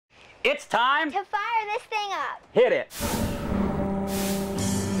It's time to fire this thing up. Hit it.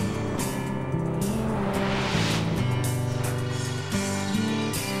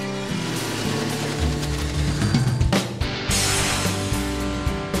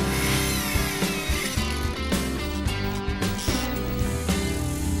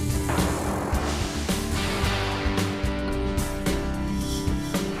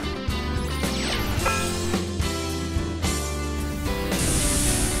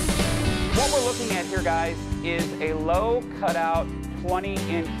 What we're looking at here, guys, is a low cutout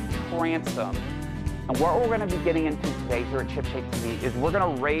 20-inch transom. And what we're going to be getting into today here at Chip Shake TV is we're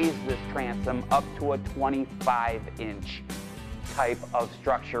going to raise this transom up to a 25-inch type of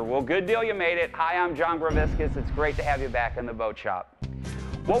structure. Well, good deal, you made it. Hi, I'm John Graviscus. It's great to have you back in the boat shop.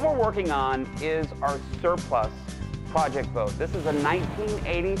 What we're working on is our surplus project boat. This is a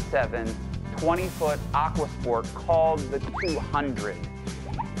 1987 20-foot Aquasport called the 200.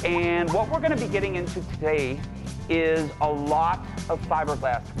 And what we're going to be getting into today is a lot of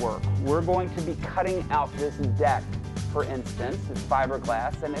fiberglass work. We're going to be cutting out this deck, for instance. It's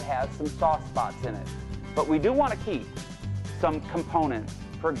fiberglass and it has some soft spots in it. But we do want to keep some components.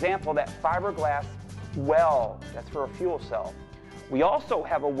 For example, that fiberglass well, that's for a fuel cell. We also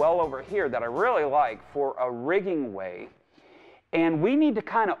have a well over here that I really like for a rigging way. And we need to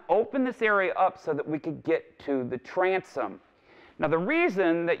kind of open this area up so that we could get to the transom. Now, the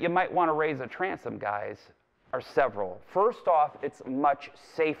reason that you might want to raise a transom, guys, are several. First off, it's much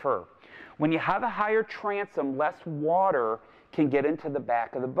safer. When you have a higher transom, less water can get into the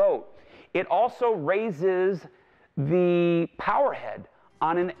back of the boat. It also raises the power head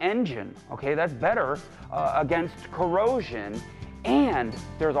on an engine. Okay, that's better against corrosion. And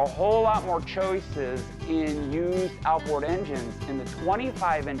there's a whole lot more choices in used outboard engines in the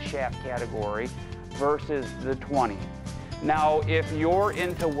 25-inch shaft category versus the 20. Now, if you're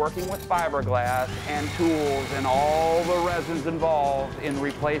into working with fiberglass and tools and all the resins involved in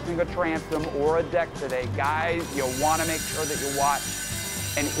replacing a transom or a deck today, guys, you'll want to make sure that you watch.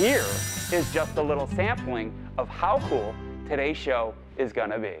 And here is just a little sampling of how cool today's show is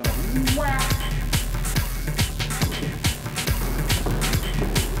going to be.